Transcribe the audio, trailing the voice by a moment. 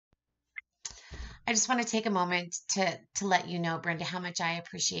I just want to take a moment to let you know, Brenda, how much I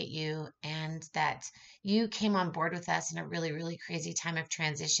appreciate you and that you came on board with us in a really, really crazy time of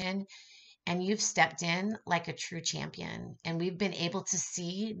transition. And you've stepped in like a true champion. And we've been able to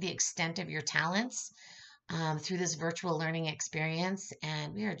see the extent of your talents through this virtual learning experience.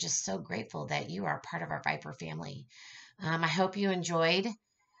 And we are just so grateful that you are part of our Viper family. I hope you enjoyed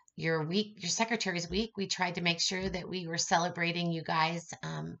your week, your secretary's week. We tried to make sure that we were celebrating you guys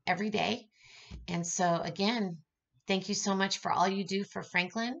every day. And so, again, thank you so much for all you do for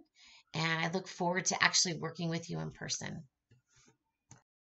Franklin. And I look forward to actually working with you in person.